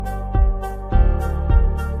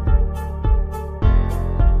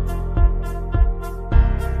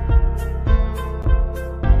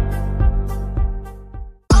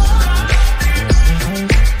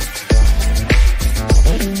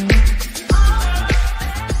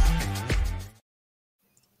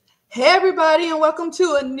everybody, and welcome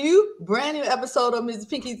to a brand new episode of Ms.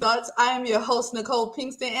 Pinky Thoughts. I am your host, Nicole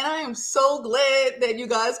Pinkston, and I am so glad that you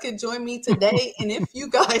guys could join me today. And if you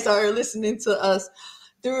guys are listening to us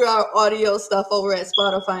through our audio stuff over at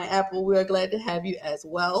Spotify and Apple, we are glad to have you as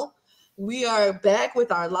well. We are back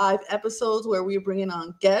with our live episodes where we're bringing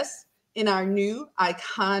on guests in our new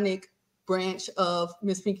iconic branch of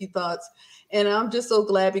Miss Pinky Thoughts. And I'm just so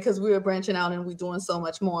glad because we are branching out and we're doing so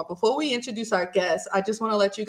much more. Before we introduce our guests, I just want to let you